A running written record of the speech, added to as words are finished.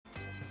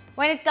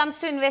When it comes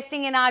to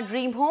investing in our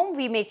dream home,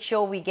 we make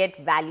sure we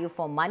get value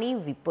for money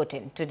we put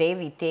in. Today,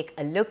 we take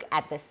a look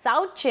at the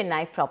South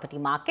Chennai property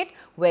market,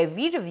 where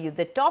we review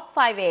the top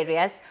 5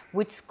 areas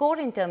which score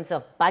in terms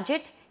of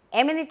budget,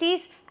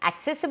 amenities,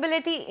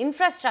 accessibility,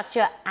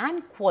 infrastructure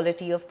and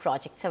quality of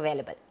projects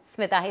available.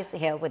 Smita is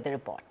here with the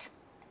report.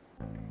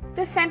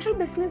 The central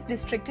business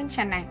district in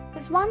Chennai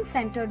was once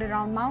centered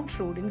around Mount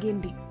Road in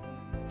Guindy.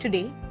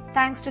 Today,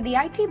 thanks to the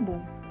IT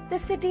boom, the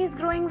city is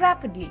growing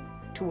rapidly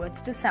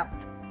towards the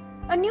south.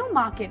 A new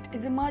market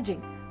is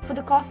emerging for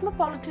the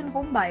cosmopolitan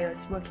home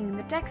buyers working in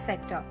the tech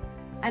sector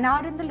and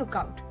are in the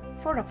lookout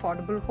for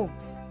affordable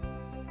homes.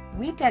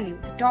 We tell you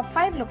the top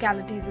 5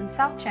 localities in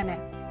South Chennai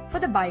for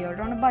the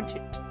buyer on a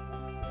budget.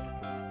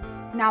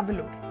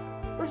 Navalur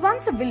was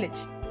once a village,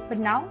 but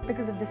now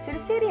because of the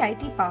Siriseri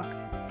IT park,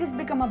 it has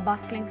become a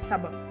bustling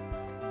suburb.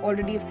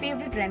 Already a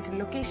favorite rental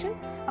location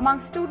among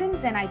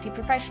students and IT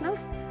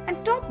professionals,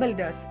 and top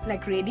builders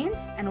like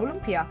Radiance and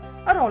Olympia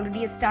are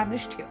already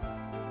established here.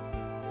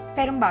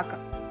 Perumbakam.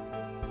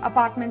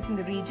 Apartments in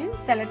the region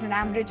sell at an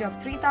average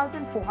of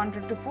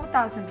 3,400 to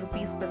 4,000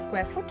 rupees per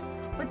square foot,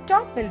 with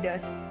top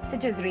builders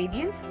such as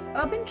Radiance,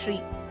 Urban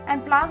Tree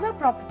and Plaza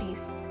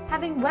Properties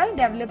having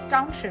well-developed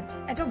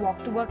townships at a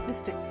walk-to-work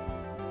distance.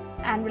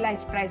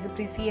 Annualized price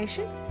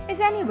appreciation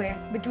is anywhere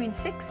between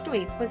 6 to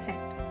 8%.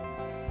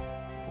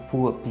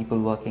 Who are people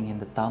working in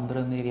the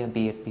Tambaram area,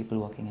 be it people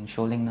working in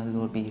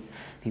Sholingnallur, be it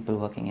people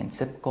working in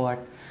Sipcot.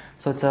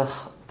 So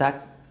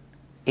that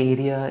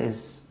area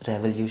is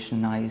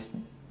revolutionized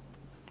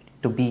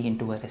to be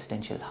into a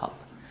residential hub.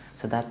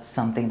 So that's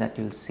something that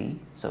you'll see.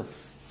 So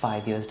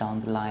 5 years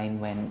down the line,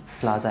 when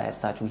Plaza as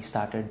such we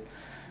started,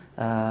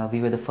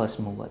 we were the first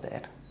mover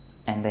there.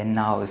 And then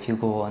now if you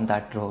go on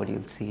that road,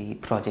 you'll see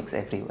projects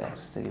everywhere.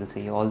 So you'll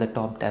see all the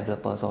top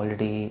developers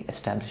already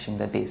establishing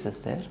their bases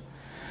there.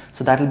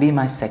 So that'll be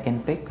my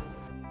second pick.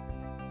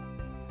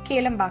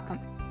 Kelambakam.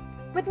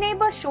 With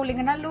neighbors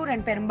Sholinganallur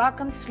and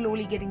Perumbakam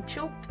slowly getting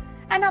choked,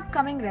 an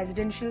upcoming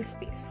residential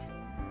space.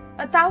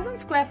 1,000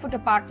 square foot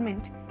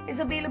apartment is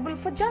available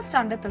for just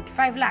under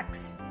 35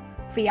 lakhs.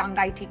 For young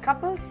IT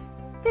couples,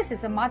 this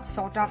is a much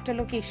sought after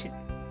location.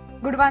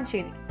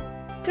 Guduvancheri.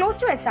 Close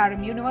to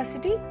SRM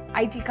University,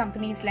 IT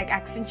companies like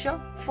Accenture,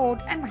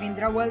 Ford and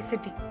Mahindra World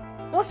City.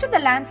 Most of the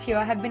lands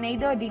here have been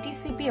either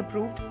DTCP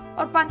approved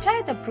or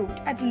Panchayat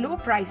approved at low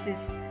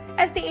prices,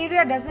 as the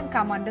area doesn't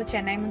come under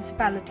Chennai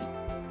municipality.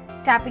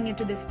 Tapping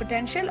into this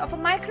potential of a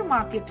micro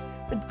market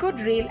with good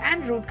rail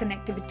and road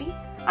connectivity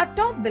are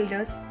top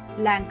builders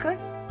Lankar,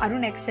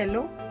 Arun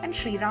XLO and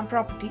Shriram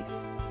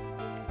Properties.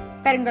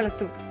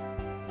 Peringalathur.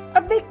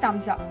 A big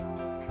thumbs up,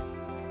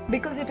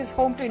 because it is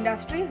home to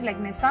industries like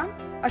Nissan,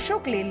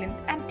 Ashok Leyland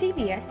and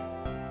TVS.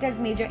 It has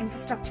major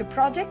infrastructure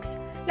projects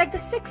like the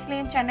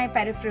 6-lane Chennai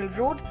Peripheral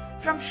Road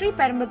from Sri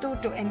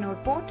Perumbudur to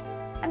Ennur Port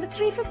and the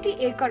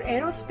 350-acre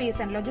Aerospace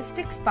and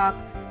Logistics Park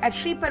at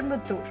Sri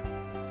Perumbudur.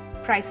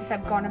 Prices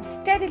have gone up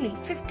steadily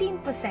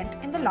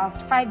 15% in the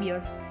last 5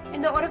 years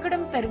in the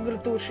Oragadam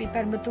Peringalathur Sri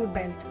Perumbudur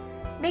belt,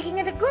 making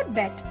it a good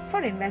bet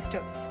for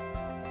investors.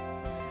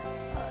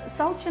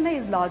 South Chennai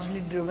is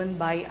largely driven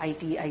by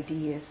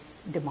ITES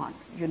demand.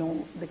 You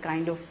know, the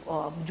kind of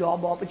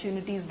job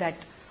opportunities that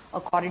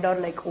a corridor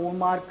like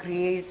OMR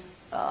creates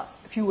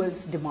fuels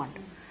demand.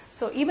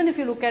 So even if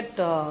you look at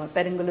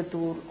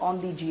Peringalathur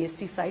on the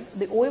GST side,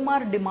 the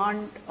OMR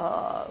demand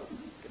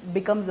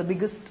becomes the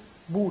biggest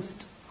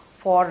boost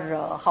for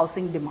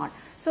housing demand.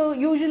 So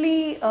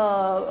usually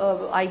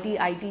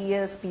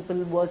ITES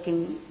people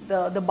working,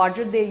 the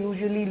budget they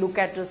usually look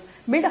at is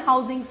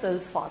mid-housing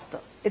sells faster.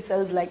 It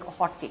sells like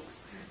hotcakes.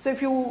 So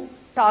if you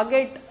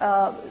target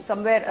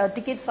somewhere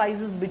ticket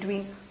sizes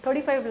between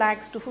 35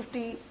 lakhs to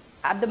 50,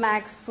 at the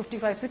max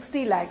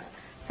 55-60 lakhs,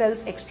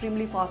 sells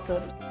extremely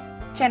faster.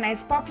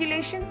 Chennai's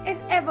population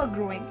is ever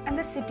growing and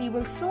the city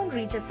will soon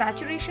reach a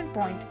saturation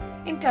point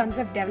in terms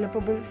of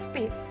developable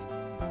space.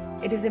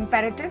 It is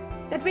imperative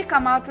that we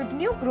come out with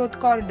new growth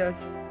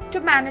corridors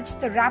to manage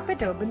the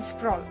rapid urban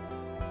sprawl.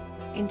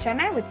 In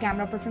Chennai with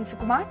camera person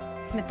Sukumar,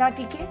 Smita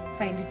TK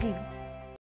for NDTV.